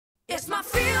It's my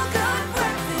feel-good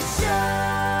breakfast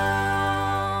show.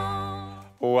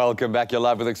 Welcome back. You're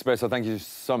live with Expresso. Thank you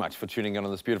so much for tuning in on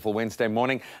this beautiful Wednesday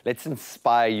morning. Let's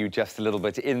inspire you just a little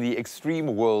bit in the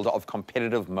extreme world of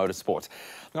competitive motorsport.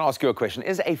 I'm going to ask you a question.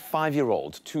 Is a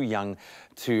 5-year-old too young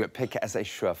to pick as a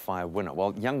surefire winner?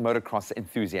 Well, young motocross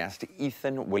enthusiast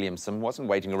Ethan Williamson wasn't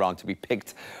waiting around to be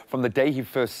picked. From the day he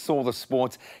first saw the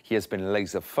sport, he has been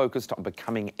laser focused on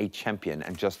becoming a champion.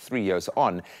 And just 3 years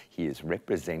on, he is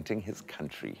representing his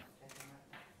country.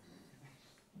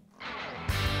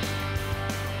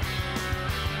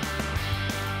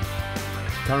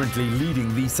 Currently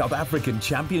leading the South African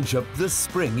Championship this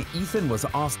spring, Ethan was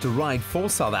asked to ride for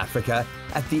South Africa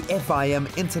at the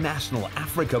FIM International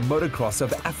Africa Motocross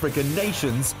of African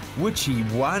Nations, which he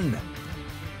won.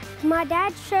 My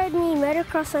dad showed me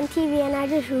motocross on TV and I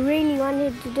just really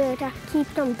wanted to do it. I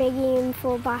kept on begging him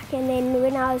for a bike, and then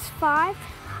when I was 5,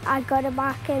 I got a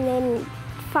bike, and then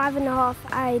 5.5,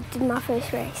 I did my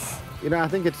first race. You know, I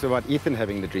think it's about Ethan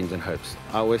having the dreams and hopes.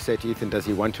 I always say to Ethan, does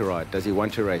he want to ride? Does he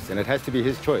want to race? And it has to be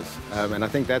his choice. And I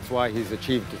think that's why he's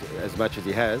achieved as much as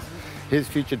he has. His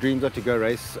future dreams are to go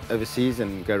race overseas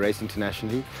and go race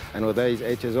internationally. And although he's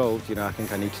 8 years old, you know, I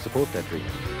think I need to support that dream.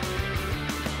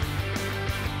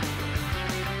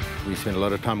 We spend a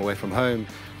lot of time away from home,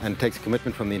 and it takes a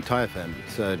commitment from the entire family.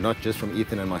 So not just from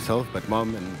Ethan and myself, but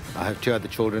Mom, and I have 2 other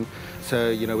children.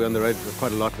 So, you know, we're on the road for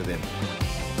quite a lot with them.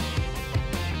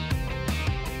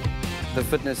 The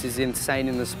fitness is insane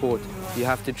in the sport. You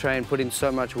have to train, put in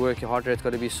so much work. Your heart rate's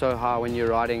got to be so high when you're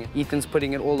riding. Ethan's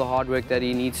putting in all the hard work that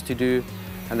he needs to do,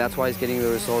 and that's why he's getting the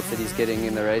results that he's getting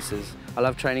in the races. I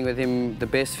love training with him. The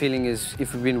best feeling is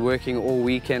if we've been working all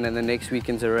weekend and the next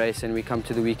weekend's a race and we come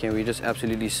to the weekend, we just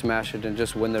absolutely smash it and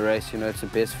just win the race. You know, it's the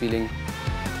best feeling.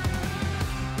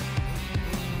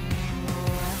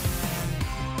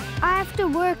 I have to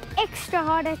work extra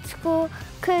hard at school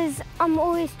because I'm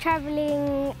always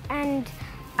traveling, and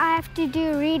I have to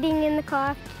do reading in the car,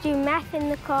 I have to do math in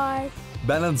the car.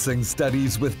 Balancing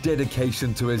studies with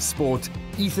dedication to his sport,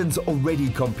 Ethan's already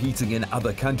competing in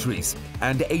other countries,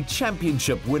 and a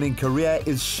championship-winning career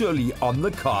is surely on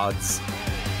the cards.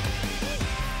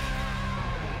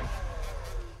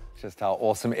 Just how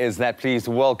awesome is that? Please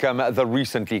welcome the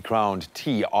recently crowned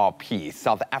TRP,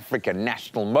 South African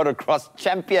National Motocross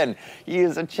Champion. He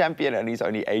is a champion and he's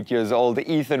only 8 years old.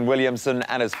 Ethan Williamson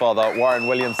and his father, Warren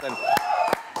Williamson.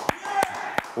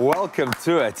 Welcome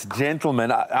to it,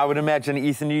 gentlemen. I would imagine,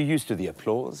 Ethan, you're used to the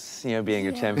applause, you know, being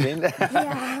a champion.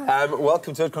 Yeah.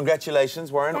 Welcome to it.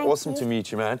 Congratulations, Warren. Thank awesome you. to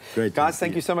meet you, man. Great. Guys,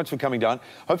 thank you so much for coming down.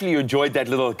 Hopefully you enjoyed that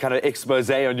little kind of expose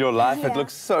on your life. Yeah. It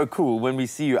looks so cool when we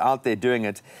see you out there doing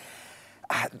it.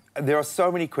 There are so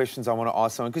many questions I want to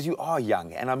ask someone, because you are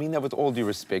young, and I mean that with all due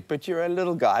respect, but you're a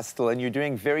little guy still, and you're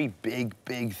doing very big,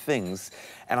 big things,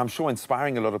 and I'm sure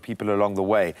inspiring a lot of people along the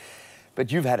way.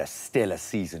 But you've had a stellar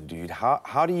season, dude.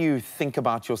 How do you think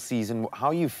about your season? How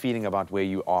are you feeling about where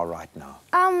you are right now?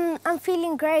 I'm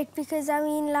feeling great because, I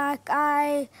mean, like,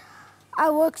 I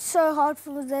worked so hard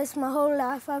for this my whole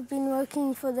life. I've been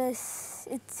working for this.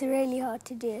 It's really hard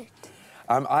to do it.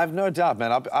 I have no doubt,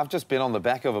 man. I've just been on the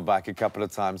back of a bike a couple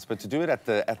of times, but to do it at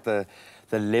the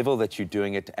level that you're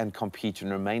doing it and compete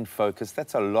and remain focused,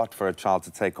 that's a lot for a child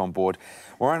to take on board.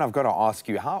 Warren, I've got to ask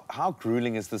you, how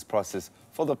grueling is this process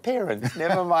for the parents,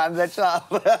 never mind the child?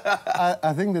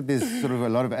 I think that there's sort of a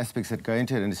lot of aspects that go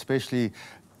into it, and especially,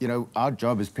 you know, our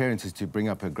job as parents is to bring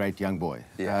up a great young boy,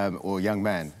 or young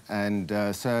man. And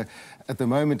so at the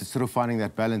moment, it's sort of finding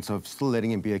that balance of still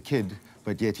letting him be a kid,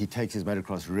 but yet he takes his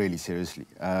motocross really seriously.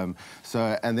 And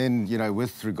then, you know,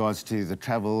 with regards to the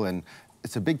travel, and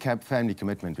it's a big family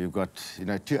commitment. We've got, you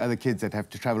know, 2 other kids that have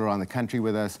to travel around the country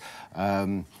with us.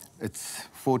 It's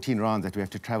 14 rounds that we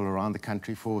have to travel around the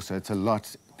country for, so it's a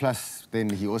lot. Plus, then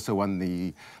he also won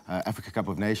the Africa Cup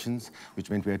of Nations,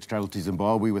 which meant we had to travel to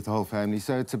Zimbabwe with the whole family.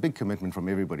 So it's a big commitment from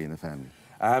everybody in the family.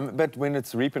 But when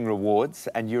it's reaping rewards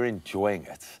and you're enjoying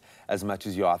it as much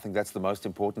as you are, I think that's the most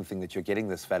important thing, that you're getting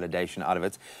this validation out of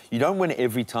it. You don't win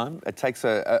every time. It takes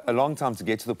a long time to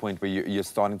get to the point where you're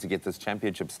starting to get this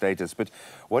championship status. But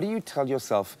what do you tell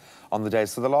yourself on the day?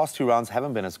 So the last 2 rounds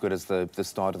haven't been as good as the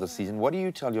start of the season. What do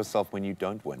you tell yourself when you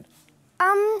don't win?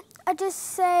 I just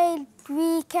say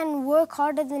we can work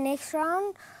harder the next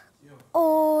round,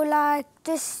 or like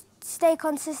just stay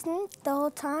consistent the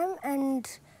whole time, and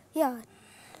yeah.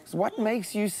 So what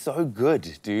makes you so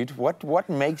good, dude? What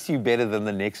makes you better than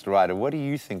the next rider? What do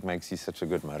you think makes you such a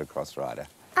good motocross rider?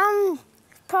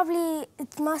 Probably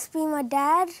it must be my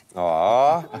dad.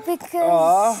 Aww.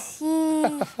 Because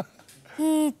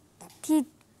he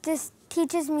just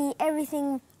teaches me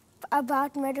everything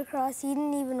about motocross. He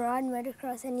didn't even ride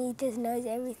motocross, and he just knows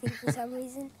everything for some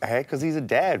reason. Hey, because he's a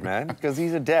dad, man. Because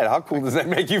he's a dad. How cool does that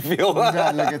make you feel?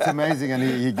 Yeah, look, it's amazing, and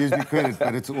he gives me credit,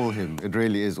 but it's all him. It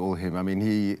really is all him. I mean,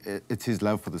 it's his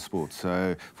love for the sport.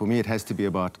 So for me, it has to be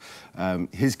about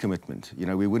his commitment. You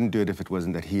know, we wouldn't do it if it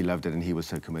wasn't that he loved it and he was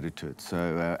so committed to it.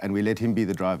 So, and we let him be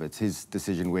the driver. It's his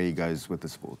decision where he goes with the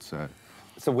sport.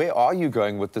 So where are you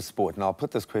going with the sport? And I'll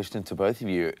put this question to both of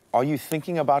you. Are you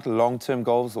thinking about long-term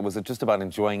goals, or was it just about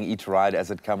enjoying each ride as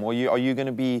it comes? Or are you going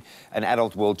to be an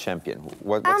adult world champion?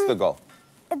 What's the goal?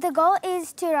 The goal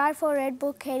is to ride for Red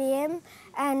Bull KTM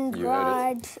and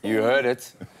ride... You heard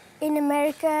it. In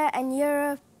America and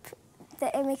Europe, the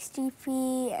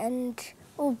MXGP and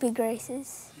all big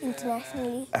races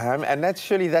internationally. And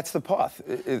that's the path.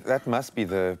 That must be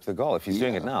the goal if he's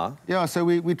doing it now. Yeah, so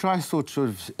we try sort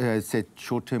of set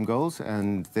short-term goals,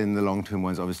 and then the long-term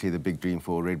ones, obviously the big dream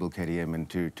for Red Bull KTM and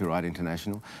to ride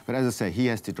international. But as I say, he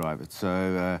has to drive it,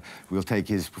 so we'll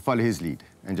follow his lead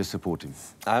and just support him.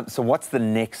 So what's the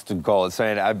next goal?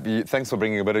 So thanks for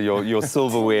bringing a bit of your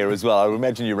silverware as well. I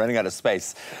imagine you're running out of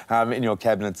space in your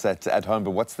cabinets at home,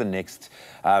 but what's the next?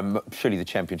 Surely the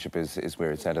championship is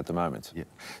where it's at the moment. Yeah.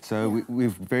 So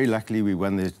we've very luckily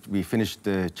we finished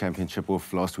the championship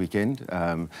off last weekend.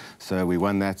 So we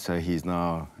won that. So he's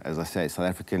now, as I say, South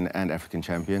African and African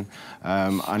champion.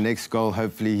 Our next goal,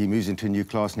 hopefully, he moves into a new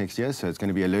class next year. So it's going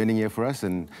to be a learning year for us,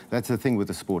 and that's the thing with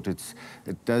the sport. It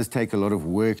does take a lot of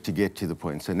work to get to the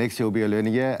point. So next year will be a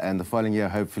learning year, and the following year,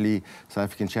 hopefully, South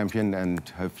African champion and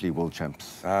hopefully world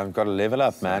champs. Got to level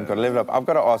up, man. Got to level up. I've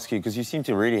got to ask you, because you seem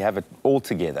to really have it all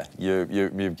together.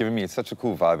 You've given me such a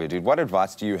cool vibe here, dude. What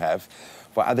advice do you have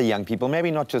for other young people,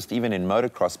 maybe not just even in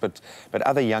motocross, but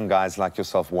other young guys like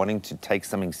yourself wanting to take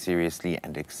something seriously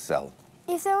and excel?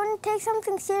 If they want to take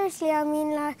something seriously, I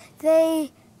mean, like, the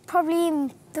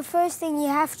first thing you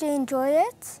have to enjoy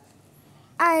it.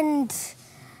 And,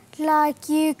 like,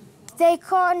 you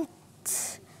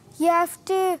have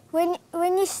to, when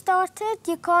you start it,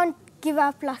 you can't give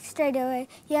up, like, straight away.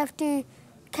 You have to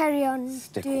carry on.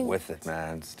 Stick with it,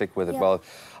 man. Stick with it. Yeah. Well,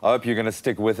 I hope you're going to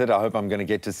stick with it. I hope I'm going to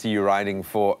get to see you riding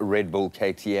for Red Bull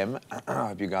KTM. I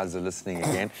hope you guys are listening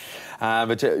again.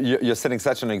 But you're setting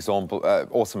such an example,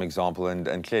 awesome example,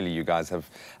 and clearly you guys have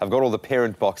got all the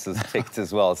parent boxes ticked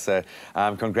as well. So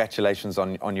congratulations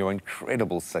on your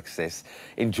incredible success.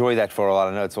 Enjoy that for a while.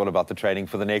 I know it's all about the training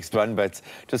for the next one, but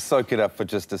just soak it up for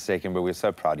just a second. But we're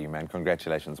so proud of you, man.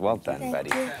 Congratulations. Well done,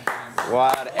 buddy.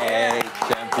 What a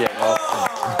champion. Awesome.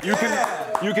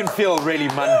 You can feel really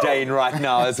mundane right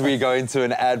now as we go into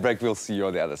an ad break. We'll see you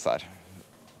on the other side.